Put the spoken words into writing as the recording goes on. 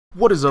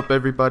What is up,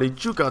 everybody?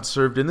 Ju got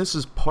served, and this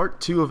is part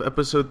 2 of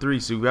episode 3.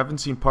 So if you haven't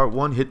seen part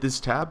 1, hit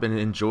this tab and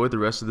enjoy the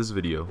rest of this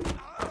video.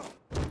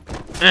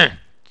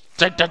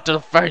 Take that to the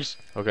face.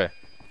 Okay.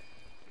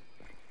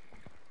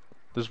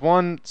 There's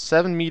one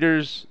 7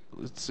 meters.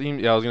 It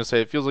seems. Yeah, I was gonna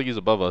say it feels like he's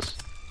above us.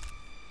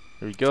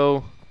 Here we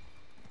go.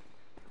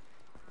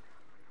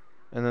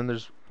 And then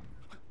there's.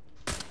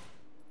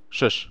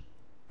 Shush.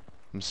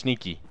 I'm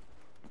sneaky.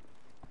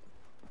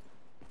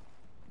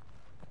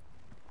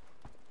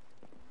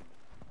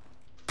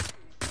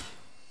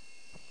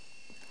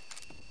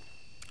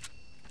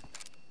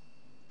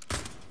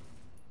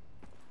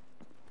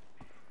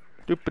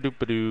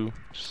 Doop-a-doop-a-doo.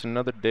 Just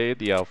another day at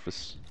the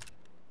office.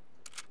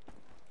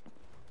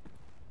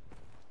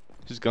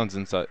 His gun's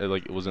inside,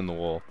 like it was in the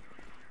wall.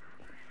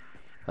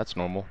 That's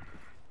normal.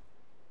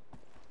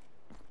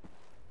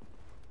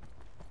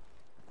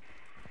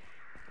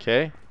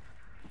 Okay.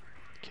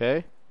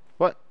 Okay.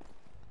 What?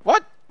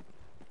 What?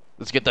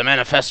 Let's get the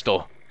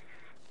manifesto.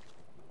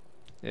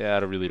 Yeah, I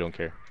really don't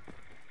care.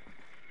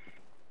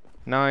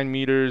 9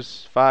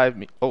 meters, 5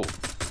 me. Oh,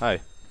 hi.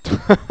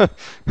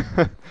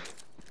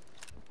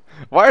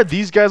 Why are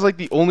these guys like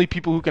the only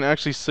people who can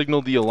actually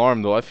signal the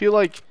alarm, though? I feel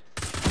like...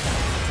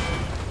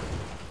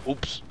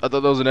 Oops, I thought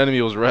that was an enemy,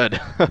 it was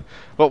red.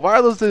 But why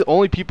are those the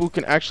only people who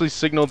can actually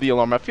signal the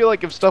alarm? I feel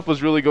like if stuff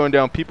was really going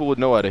down, people would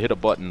know how to hit a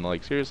button.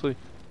 Like, seriously?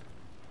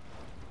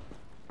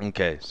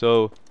 Okay,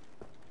 so...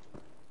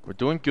 We're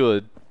doing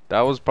good.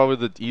 That was probably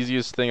the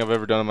easiest thing I've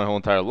ever done in my whole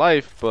entire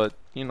life, but,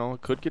 you know,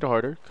 it could get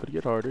harder. Could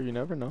get harder, you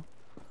never know.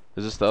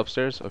 Is this the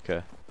upstairs?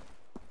 Okay.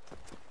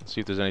 Let's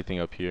see if there's anything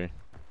up here.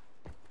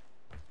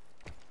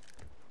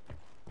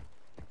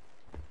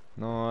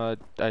 No,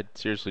 I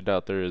seriously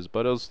doubt there is,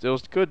 but it was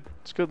good.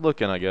 It's good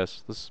looking, I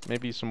guess. This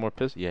maybe some more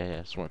pistol.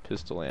 Yeah, some more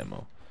pistol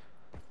ammo.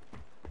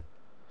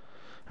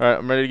 All right,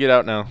 I'm ready to get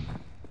out now.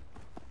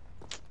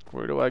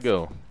 Where do I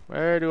go?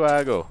 Where do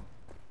I go?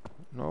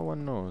 No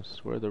one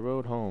knows where the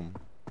road home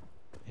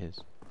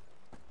is.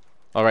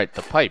 All right,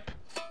 the pipe.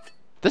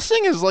 This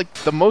thing is like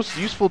the most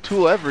useful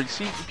tool ever.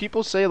 See,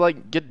 people say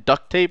like get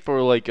duct tape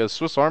or like a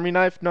Swiss Army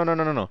knife.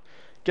 No.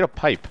 Get a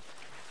pipe.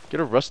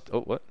 Get a rust.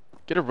 Oh, what?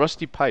 Get a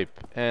rusty pipe,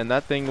 and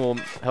that thing will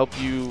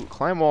help you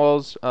climb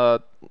walls,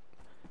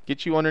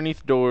 get you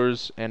underneath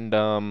doors, and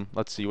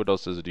let's see, what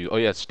else does it do? Oh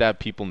yeah, stab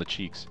people in the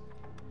cheeks.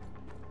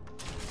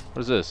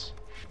 What is this?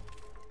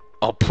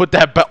 I'll put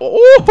that back.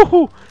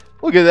 Oh,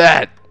 look at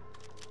that.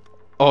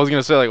 Oh, I was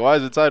gonna say, like, why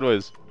is it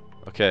sideways?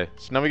 Okay,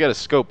 so now we got a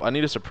scope. I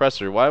need a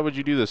suppressor. Why would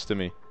you do this to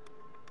me?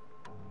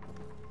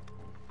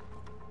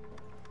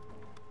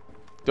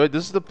 Dude,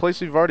 this is the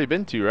place we've already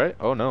been to, right?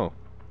 Oh no.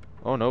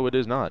 Oh no, it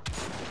is not.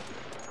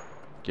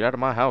 Get out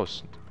of my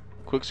house.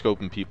 Quick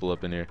scoping people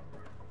up in here.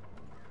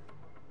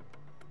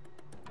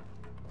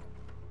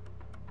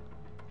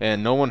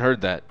 And no one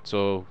heard that,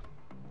 so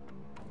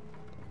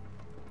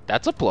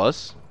that's a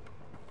plus.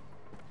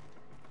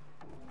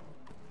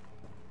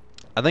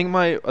 I think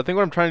what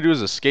I'm trying to do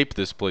is escape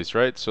this place,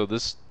 right? So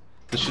this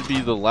should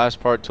be the last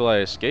part till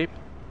I escape.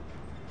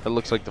 That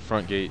looks like the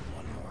front gate.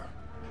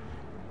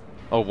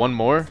 Oh, one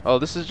more? Oh,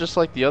 this is just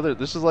like the other.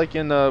 This is like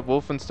in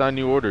Wolfenstein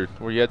New Order,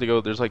 where you had to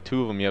go. There's like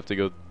 2 of them you have to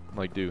go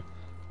like do.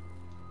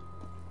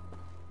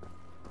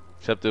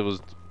 Except it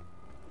was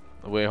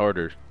way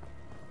harder.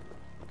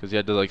 Because you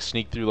had to like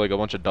sneak through like a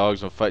bunch of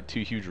dogs and fight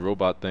 2 huge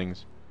robot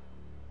things.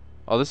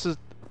 Oh, this is...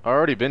 I've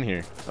already been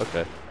here.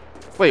 Okay.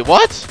 Wait,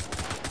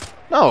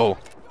 what? No.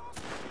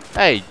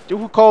 Hey,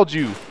 who called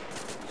you?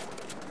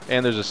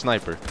 And there's a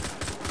sniper.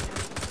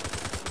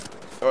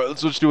 Alright,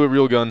 let's switch to a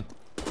real gun.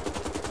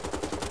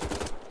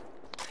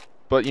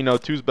 But, you know,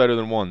 2's better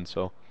than 1,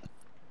 so...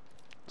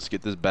 Let's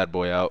get this bad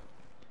boy out.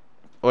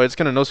 Oh, it's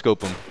gonna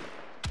no-scope him.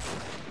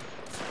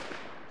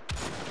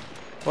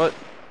 What?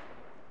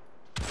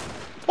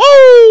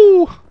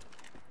 Woo!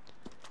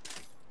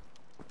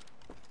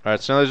 Alright,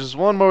 so now there's just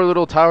one more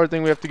little tower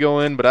thing we have to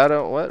go in, but I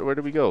don't... What? Where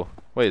did we go?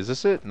 Wait, is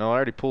this it? No, I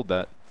already pulled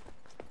that.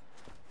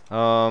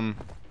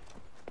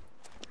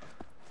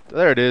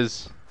 There it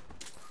is.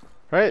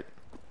 Right?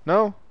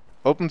 No?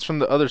 Opens from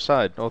the other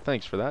side. Oh,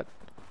 thanks for that.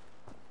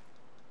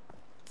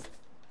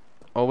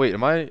 Oh, wait,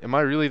 am I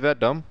really that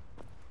dumb?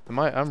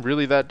 I'm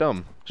really that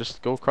dumb.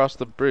 Just go across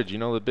the bridge, you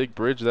know, the big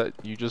bridge that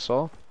you just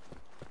saw?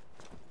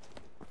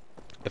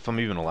 If I'm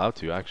even allowed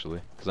to,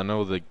 actually. Because I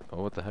know the...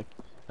 Oh, what the heck?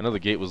 I know the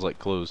gate was, like,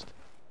 closed.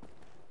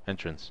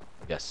 Entrance.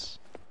 Yes.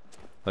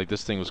 Like,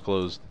 this thing was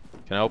closed.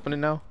 Can I open it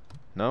now?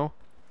 No?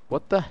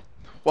 What the...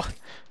 What?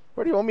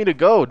 Where do you want me to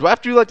go? Do I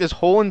have to do, like, this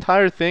whole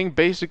entire thing,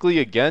 basically,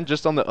 again,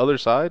 just on the other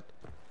side?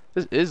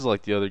 This is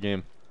like the other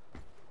game.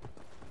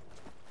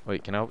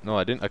 Wait, can I... No,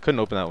 I didn't... I couldn't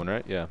open that one,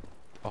 right? Yeah.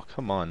 Oh,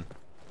 come on.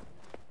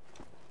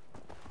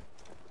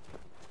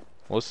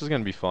 Well, this is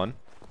gonna be fun.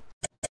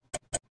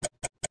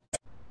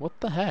 What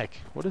the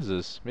heck? What is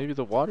this? Maybe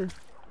the water?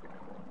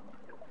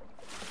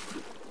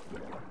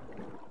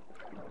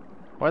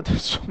 Why are there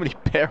so many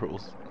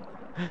barrels?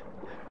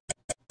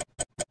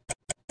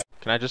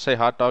 Can I just say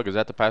hot dog? Is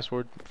that the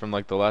password from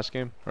like the last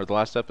game? Or the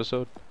last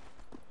episode?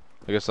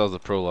 I guess that was the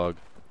prologue.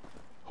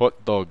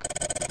 Hot dog.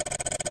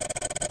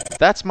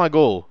 That's my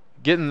goal.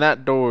 Getting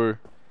that door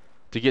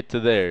to get to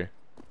there.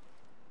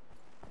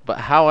 But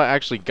how I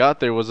actually got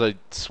there was I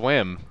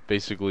swam,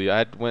 basically.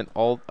 I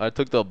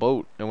took the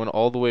boat and went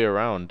all the way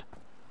around.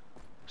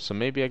 So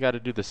maybe I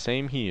gotta do the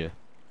same here.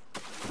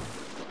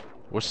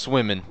 We're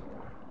swimming.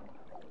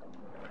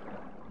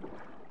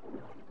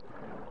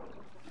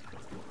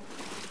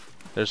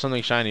 There's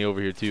something shiny over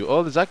here too.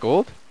 Oh, is that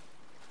gold?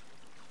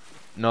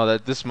 No,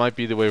 this might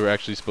be the way we're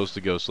actually supposed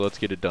to go, so let's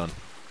get it done.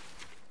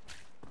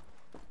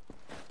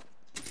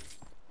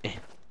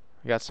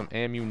 I got some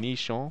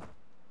ammunition.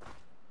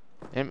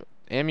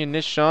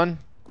 Ammunition.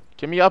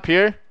 Get me up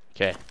here.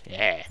 Okay.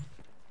 Yeah.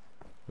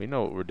 We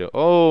know what we're doing.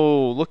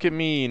 Oh, look at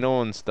me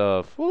knowing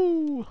stuff.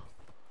 Woo.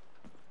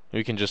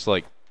 We can just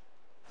like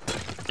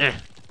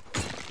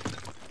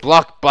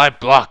block by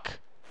block,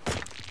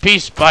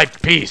 piece by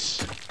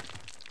piece,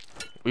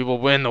 we will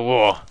win the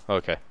war.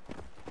 Okay.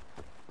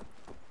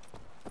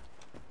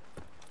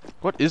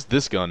 What is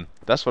this gun?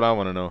 That's what I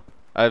want to know.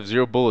 I have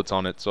 0 bullets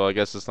on it, so I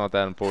guess it's not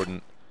that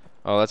important.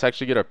 Oh, let's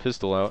actually get our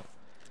pistol out.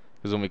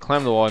 Because when we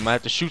climb the wall, we might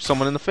have to shoot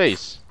someone in the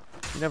face.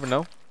 You never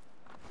know.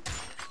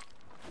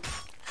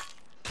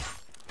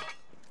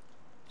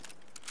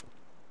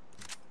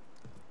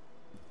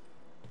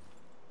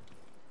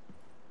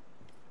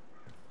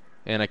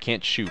 And I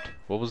can't shoot.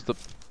 What was the...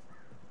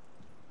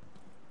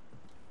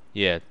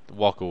 Yeah,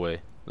 walk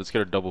away. Let's get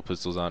our double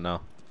pistols out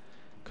now.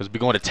 Because we're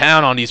going to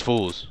town on these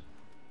fools.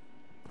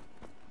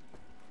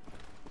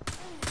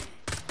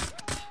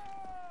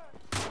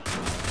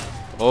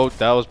 Oh,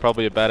 that was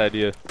probably a bad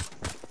idea.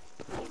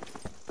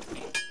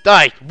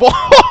 Die!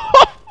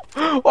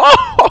 Whoa!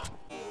 Whoa!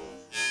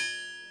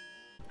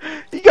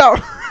 He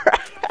got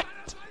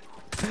wrecked!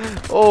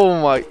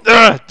 Oh my...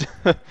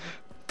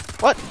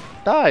 What?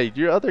 Died?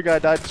 Your other guy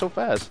died so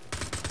fast.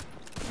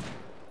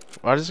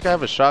 Why does this guy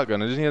have a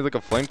shotgun? Doesn't he have like a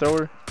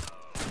flamethrower?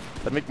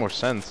 That'd make more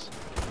sense.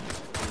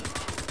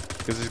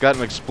 Because he's got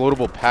an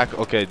explodable pack.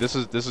 Okay, this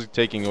is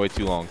taking way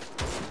too long.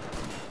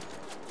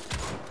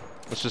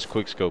 Let's just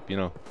quick scope, you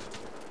know.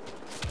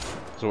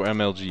 So we're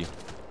MLG.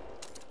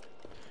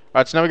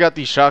 Alright, so now we got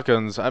these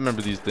shotguns. I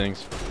remember these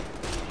things.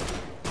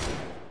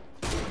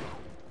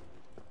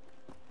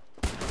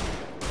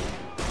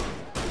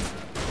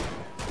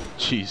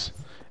 Jeez.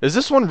 Is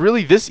this one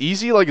really this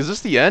easy? Like, is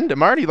this the end?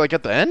 Am I already, like,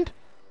 at the end?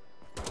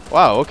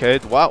 Wow, okay.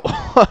 Wow.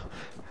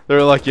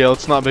 They're like, yeah,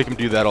 let's not make him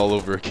do that all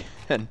over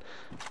again.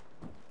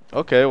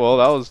 Okay, well,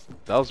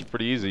 that was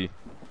pretty easy.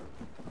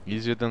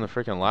 Easier than the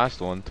freaking last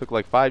one. Took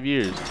like 5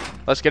 years.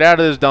 Let's get out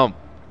of this dump.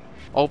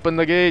 Open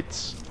the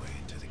gates.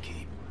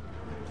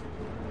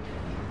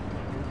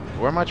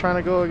 Where am I trying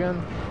to go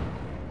again?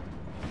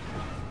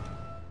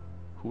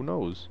 Who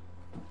knows?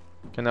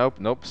 Can I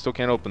open? Nope, still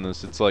can't open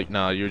this. It's like,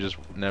 nah, you're just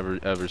never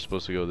ever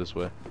supposed to go this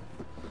way.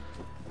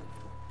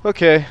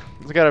 Okay,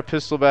 we got our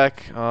pistol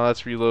back.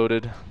 That's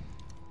reloaded.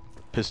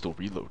 Pistol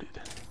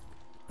reloaded.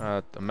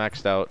 I'm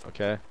maxed out.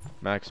 Okay,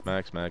 max.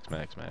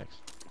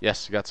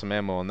 Yes, got some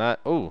ammo on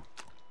that. Oh,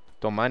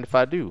 don't mind if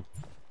I do.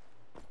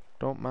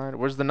 Don't mind.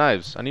 Where's the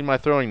knives? I need my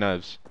throwing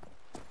knives.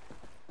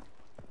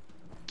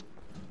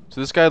 So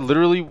this guy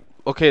literally...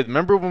 Okay,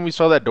 remember when we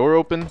saw that door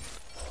open?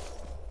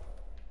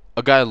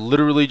 A guy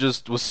literally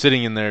just was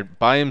sitting in there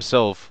by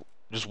himself,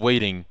 just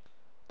waiting,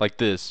 like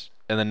this,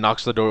 and then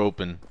knocks the door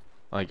open.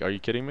 Like, are you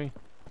kidding me?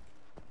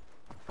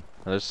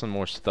 Oh, there's some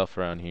more stuff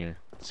around here.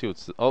 Let's see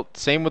what's... Oh,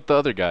 same with the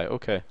other guy.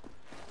 Okay.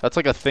 That's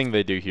like a thing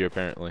they do here,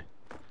 apparently.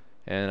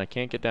 And I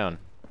can't get down.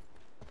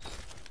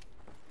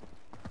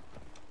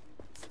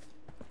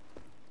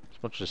 There's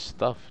a bunch of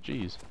stuff.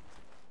 Jeez.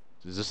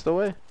 Is this the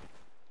way?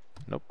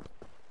 Nope.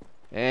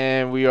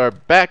 And we are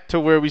back to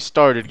where we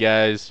started,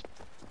 guys.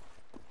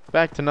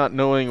 Back to not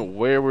knowing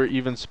where we're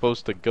even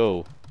supposed to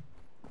go.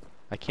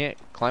 I can't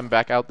climb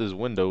back out this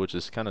window, which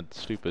is kind of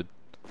stupid.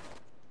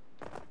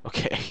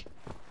 Okay.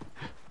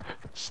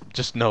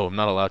 Just no, I'm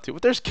not allowed to.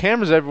 But there's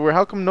cameras everywhere.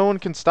 How come no one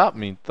can stop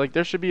me? Like,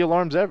 there should be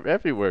alarms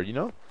everywhere, you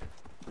know?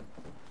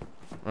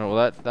 Alright,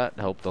 well, that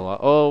helped a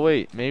lot. Oh,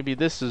 wait. Maybe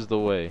this is the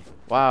way.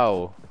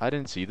 Wow. I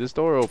didn't see this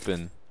door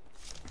open.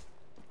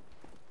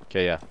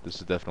 Okay, yeah. This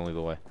is definitely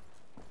the way.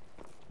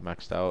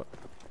 Maxed out.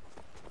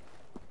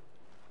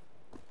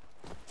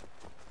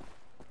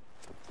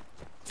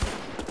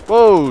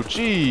 Whoa,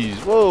 jeez.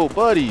 Whoa,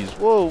 buddies.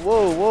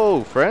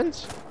 Whoa.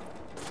 Friends?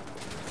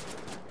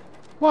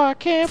 Why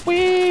can't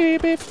we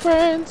be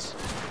friends?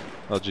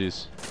 Oh,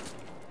 jeez.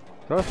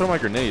 How do I throw my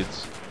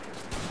grenades?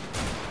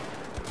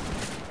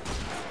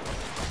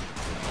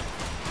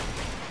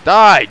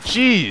 Die!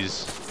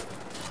 Jeez!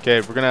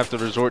 Okay, we're gonna have to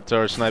resort to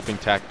our sniping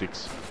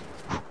tactics.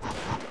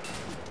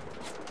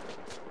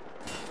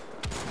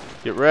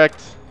 Get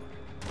wrecked.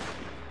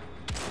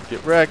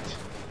 Get wrecked.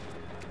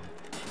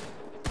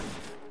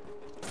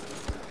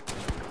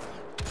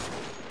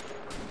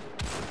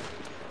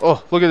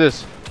 Oh, look at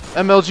this.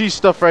 MLG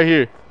stuff right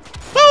here.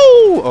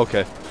 Woo!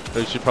 Okay.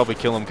 We should probably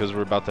kill him because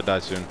we're about to die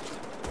soon.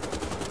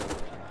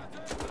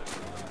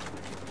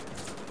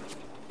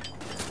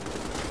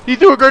 He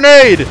threw a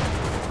grenade!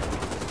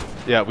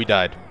 Yeah, we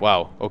died.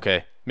 Wow.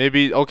 Okay.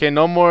 Maybe. Okay.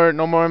 No more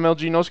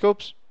MLG no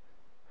scopes.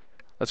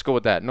 Let's go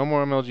with that. No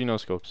more MLG no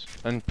scopes.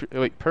 And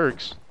wait,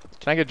 perks.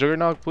 Can I get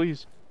Juggernog,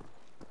 please?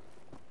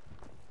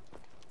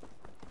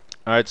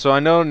 All right. So I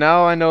know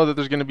that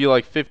there's gonna be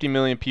like 50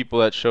 million people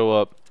that show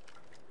up.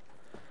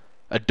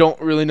 I don't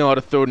really know how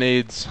to throw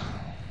nades.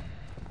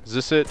 Is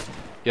this it?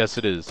 Yes,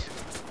 it is.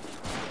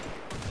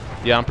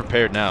 Yeah, I'm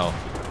prepared now.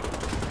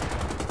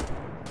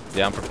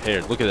 Yeah, I'm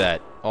prepared. Look at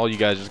that. All you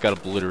guys just got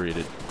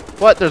obliterated.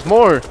 What? There's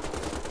more!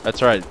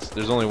 That's right.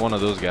 There's only one of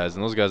those guys,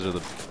 and those guys are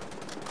the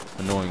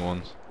annoying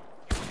ones.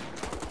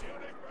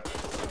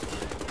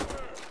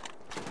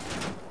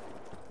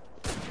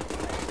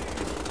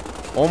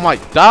 Oh my,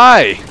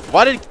 die!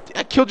 Why did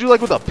I killed you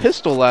like with a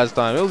pistol last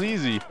time? It was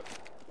easy.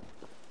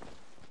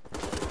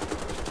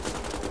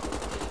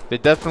 They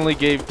definitely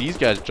gave these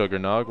guys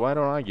Juggernog. Why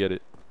don't I get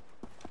it?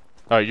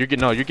 Alright, you're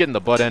getting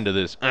the butt end of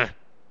this.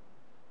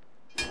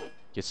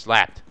 Get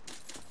slapped.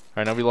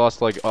 Alright, now we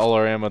lost like all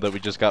our ammo that we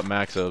just got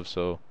max of,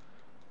 so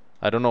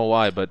I don't know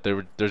why, but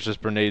there's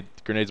just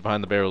grenades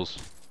behind the barrels.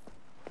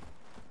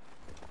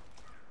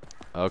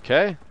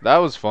 Okay, that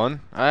was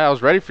fun. I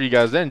was ready for you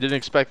guys then. Didn't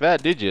expect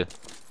that, did you?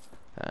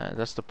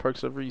 That's the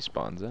perks of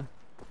respawns, eh?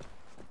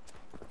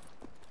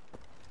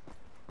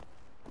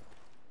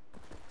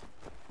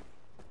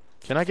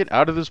 Can I get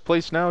out of this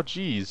place now?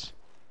 Jeez. Is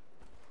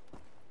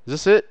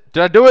this it?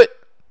 Did I do it?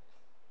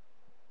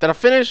 Did I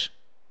finish?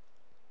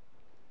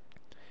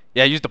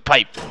 Yeah, use the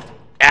pipe.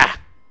 Yeah.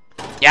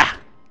 Yeah.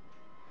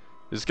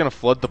 This is gonna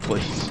flood the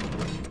place.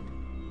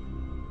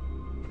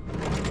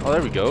 Oh,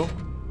 there we go.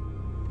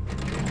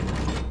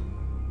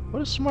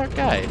 What a smart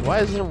guy. Why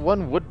is there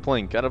one wood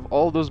plank out of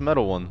all those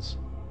metal ones?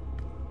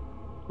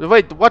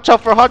 Wait, watch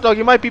out for a hot dog.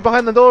 He might be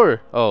behind the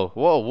door. Oh,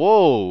 whoa,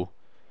 whoa.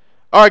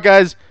 Alright,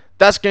 guys.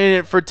 That's getting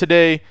it for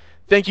today.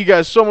 Thank you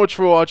guys so much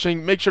for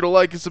watching. Make sure to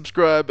like and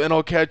subscribe, and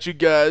I'll catch you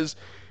guys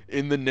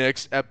in the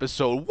next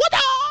episode. What up?